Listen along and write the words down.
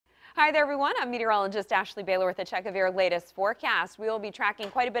Hi there, everyone. I'm meteorologist Ashley Baylor with a check of your latest forecast. We will be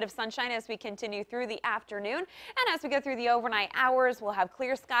tracking quite a bit of sunshine as we continue through the afternoon. And as we go through the overnight hours, we'll have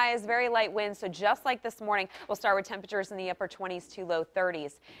clear skies, very light winds. So just like this morning, we'll start with temperatures in the upper 20s to low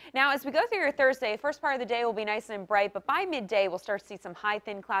 30s. Now, as we go through your Thursday, first part of the day will be nice and bright, but by midday, we'll start to see some high,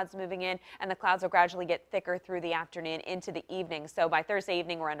 thin clouds moving in, and the clouds will gradually get thicker through the afternoon into the evening. So by Thursday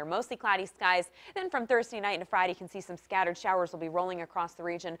evening, we're under mostly cloudy skies. Then from Thursday night into Friday, you can see some scattered showers will be rolling across the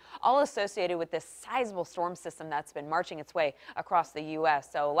region, all associated with this sizable storm system that's been marching its way across the U.S.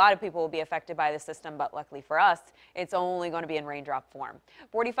 So a lot of people will be affected by the system, but luckily for us, it's only going to be in raindrop form.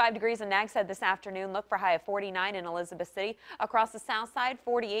 45 degrees in Nags Head this afternoon. Look for high of 49 in Elizabeth City. Across the south side,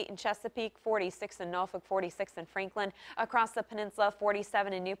 48 in Chesapeake, 46 in Norfolk, 46 in Franklin. Across the peninsula,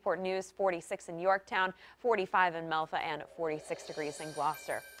 47 in Newport News, 46 in Yorktown, 45 in Melfa, and 46 degrees in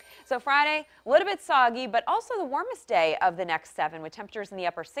Gloucester. So Friday, a little bit soggy, but also the warmest day of the next 7 with temperatures in the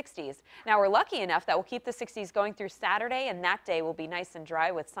upper 60s. Now we're lucky enough that we'll keep the 60s going through Saturday, and that day will be nice and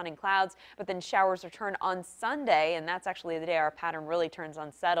dry with sun and clouds, but then showers return on Sunday, and that's actually the day our pattern really turns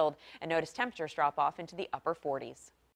unsettled, and notice temperatures drop off into the upper 40s.